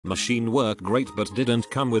Machine worked great but didn't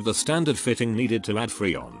come with the standard fitting needed to add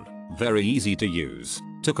Freon. Very easy to use.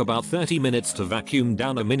 Took about 30 minutes to vacuum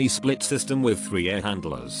down a mini split system with 3 air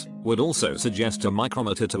handlers. Would also suggest a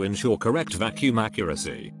micrometer to ensure correct vacuum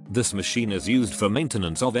accuracy. This machine is used for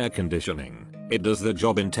maintenance of air conditioning. It does the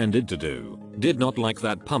job intended to do. Did not like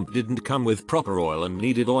that pump didn't come with proper oil and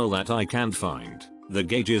needed oil that I can't find. The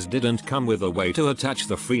gauges didn't come with a way to attach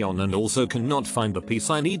the Freon and also cannot find the piece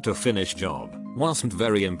I need to finish job. Wasn't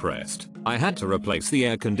very impressed. I had to replace the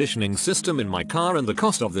air conditioning system in my car and the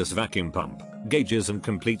cost of this vacuum pump, gauges and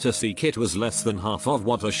complete AC kit was less than half of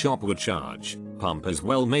what a shop would charge. Pump is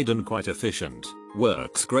well made and quite efficient.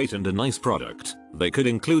 Works great and a nice product. They could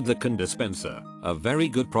include the can dispenser. A very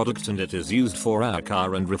good product and it is used for our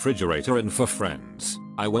car and refrigerator and for friends.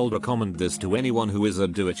 I will recommend this to anyone who is a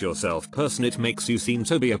do-it-yourself person. It makes you seem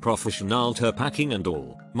to be a professional to packing and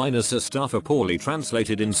all. Minus a stuff of poorly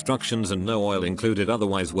translated instructions and no oil included,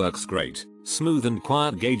 otherwise works great. Smooth and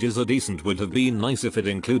quiet gauges are decent, would have been nice if it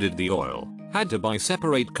included the oil. Had to buy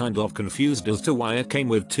separate, kind of confused as to why it came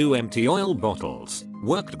with 2 empty oil bottles.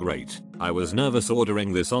 Worked great. I was nervous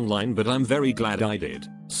ordering this online but I'm very glad I did.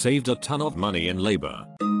 Saved a ton of money and labor.